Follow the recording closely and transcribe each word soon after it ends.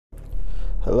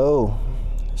Hello.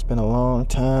 It's been a long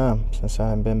time since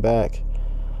I've been back.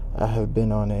 I have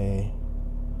been on a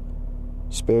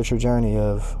spiritual journey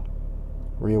of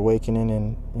reawakening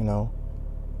and,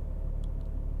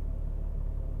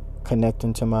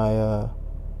 connecting to my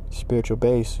spiritual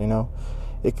base.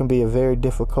 It can be a very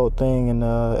difficult thing in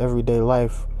everyday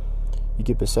life. You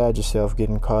get beside yourself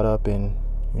getting caught up in,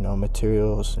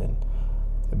 materials and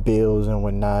bills and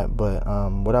whatnot. But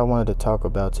what I wanted to talk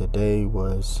about today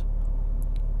was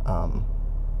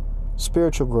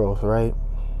spiritual growth, right?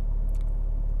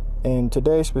 And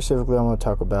today specifically I want to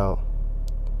talk about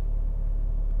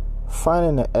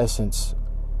finding the essence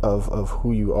of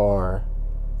who you are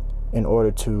in order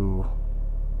to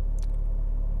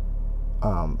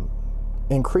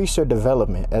increase your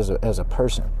development as a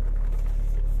person.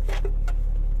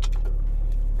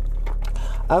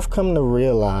 I've come to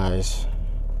realize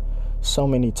so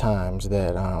many times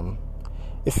that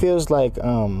it feels like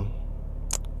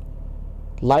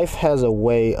life has a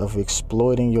way of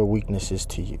exploiting your weaknesses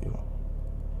to you.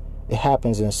 It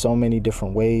happens in so many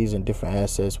different ways and different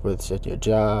assets, whether it's at your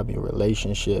job, your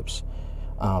relationships,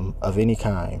 of any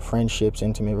kind, friendships,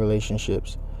 intimate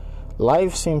relationships.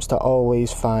 Life seems to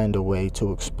always find a way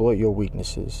to exploit your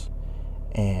weaknesses.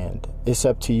 And it's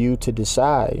up to you to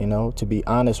decide, to be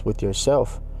honest with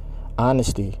yourself.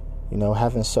 Honesty,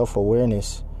 having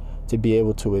self-awareness to be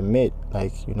able to admit,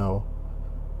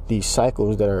 these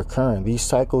cycles that are occurring. These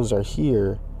cycles are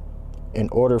here in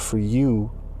order for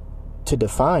you to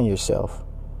define yourself.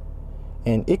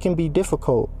 And it can be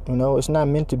difficult, it's not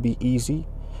meant to be easy.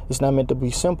 It's not meant to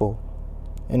be simple.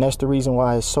 And that's the reason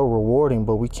why it's so rewarding,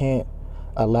 but we can't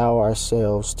allow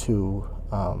ourselves to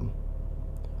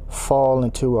fall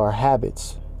into our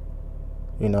habits,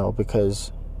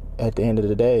 because at the end of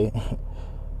the day,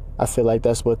 I feel like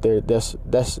that's what they're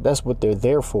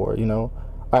there for,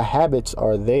 Our habits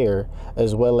are there,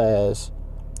 as well as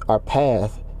our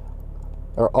path,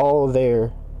 are all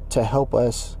there to help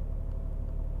us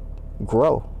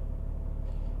grow.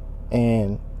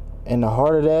 And in the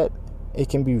heart of that, it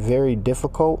can be very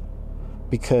difficult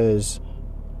because,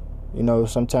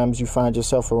 sometimes you find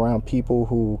yourself around people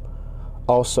who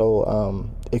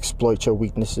also exploit your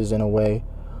weaknesses in a way,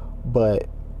 but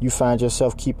you find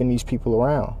yourself keeping these people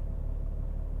around.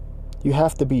 You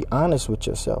have to be honest with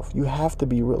yourself. You have to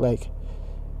be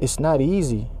it's not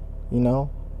easy,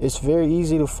 It's very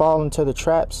easy to fall into the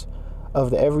traps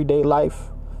of the everyday life,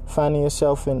 finding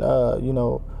yourself in,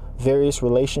 various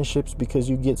relationships because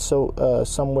you get some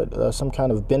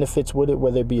kind of benefits with it,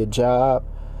 whether it be a job.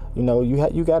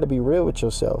 You got to be real with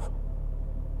yourself.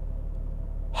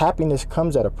 Happiness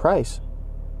comes at a price,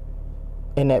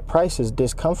 and that price is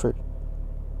discomfort.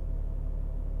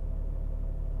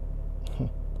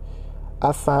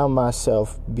 I found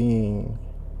myself being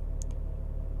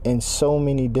in so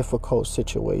many difficult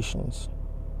situations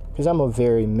because I'm a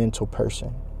very mental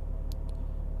person,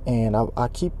 and I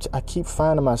keep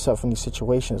finding myself in these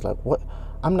situations like, what?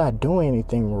 I'm not doing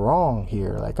anything wrong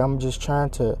here. I'm just trying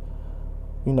to,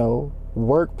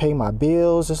 work, pay my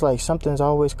bills. It's like something's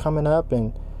always coming up,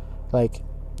 and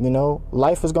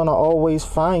life is gonna always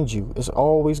find you. It's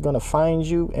always gonna find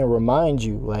you and remind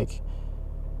you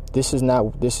this is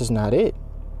not it.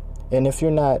 And if you're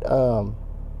not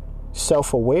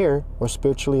self-aware or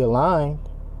spiritually aligned,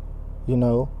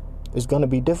 there's going to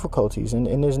be difficulties.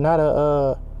 And there's not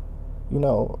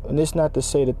and it's not to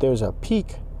say that there's a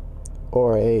peak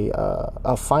or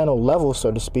a final level,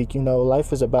 so to speak.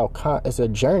 Life is it's a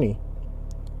journey.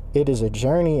 It is a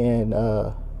journey, and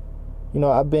I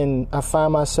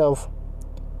find myself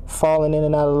falling in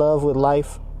and out of love with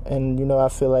life, and I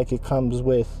feel like it comes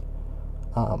with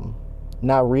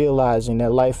not realizing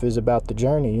that life is about the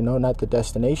journey, not the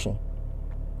destination.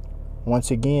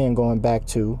 Once again, going back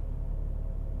to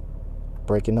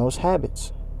breaking those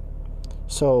habits.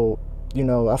 So,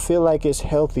 I feel like it's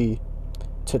healthy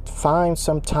to find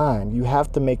some time. You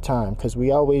have to make time, because we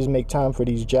always make time for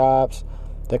these jobs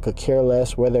that could care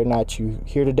less whether or not you're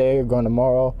here today or going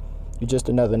tomorrow. You're just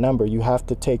another number. You have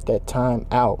to take that time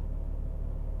out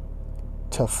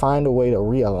to find a way to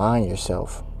realign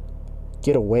yourself.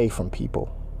 Get away from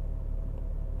people,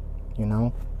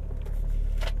 and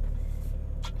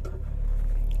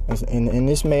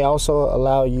this may also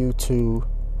allow you to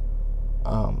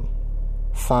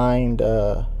find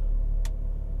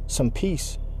some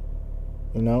peace.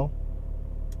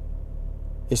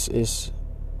 It's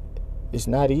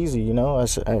not easy.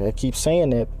 I keep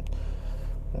saying that.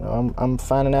 I'm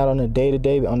finding out on a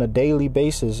day-to-day, on a daily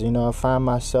basis. I find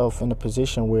myself in a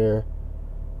position where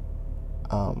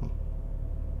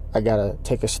I gotta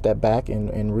take a step back and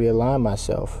realign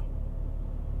myself.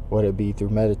 whether it be through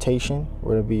meditation,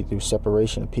 whether it be through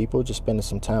separation of people, just spending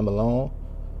some time alone.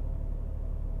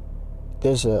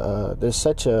 There's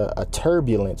such a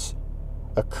turbulence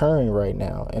occurring right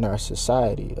now in our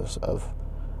society of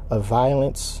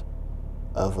violence,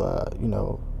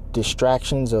 of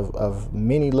distractions of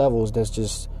many levels that's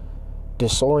just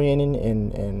disorienting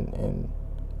and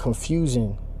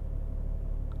confusing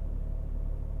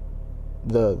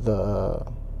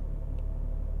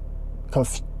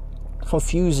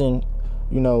confusing,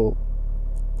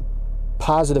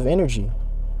 positive energy,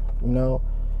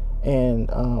 and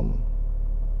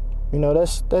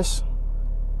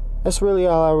that's really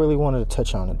all I really wanted to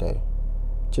touch on today.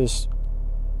 Just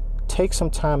take some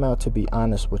time out to be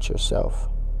honest with yourself.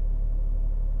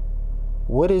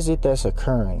 What is it that's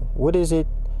occurring? What is it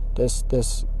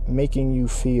that's making you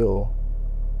feel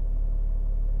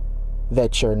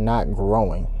that you're not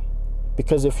growing?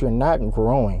 Because if you're not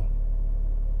growing,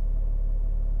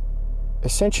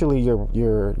 essentially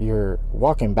you're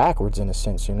walking backwards in a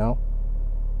sense,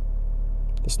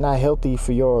 It's not healthy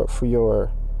for your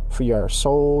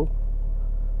soul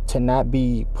to not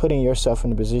be putting yourself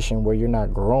in a position where you're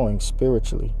not growing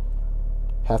spiritually.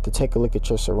 Have to take a look at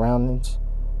your surroundings,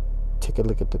 take a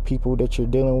look at the people that you're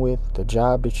dealing with, the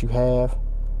job that you have,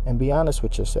 and be honest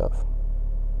with yourself.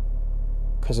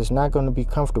 Because it's not going to be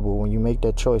comfortable when you make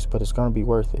that choice, but it's going to be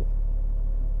worth it.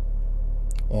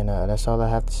 And that's all I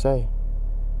have to say.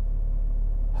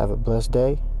 Have a blessed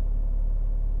day,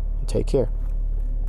 and take care.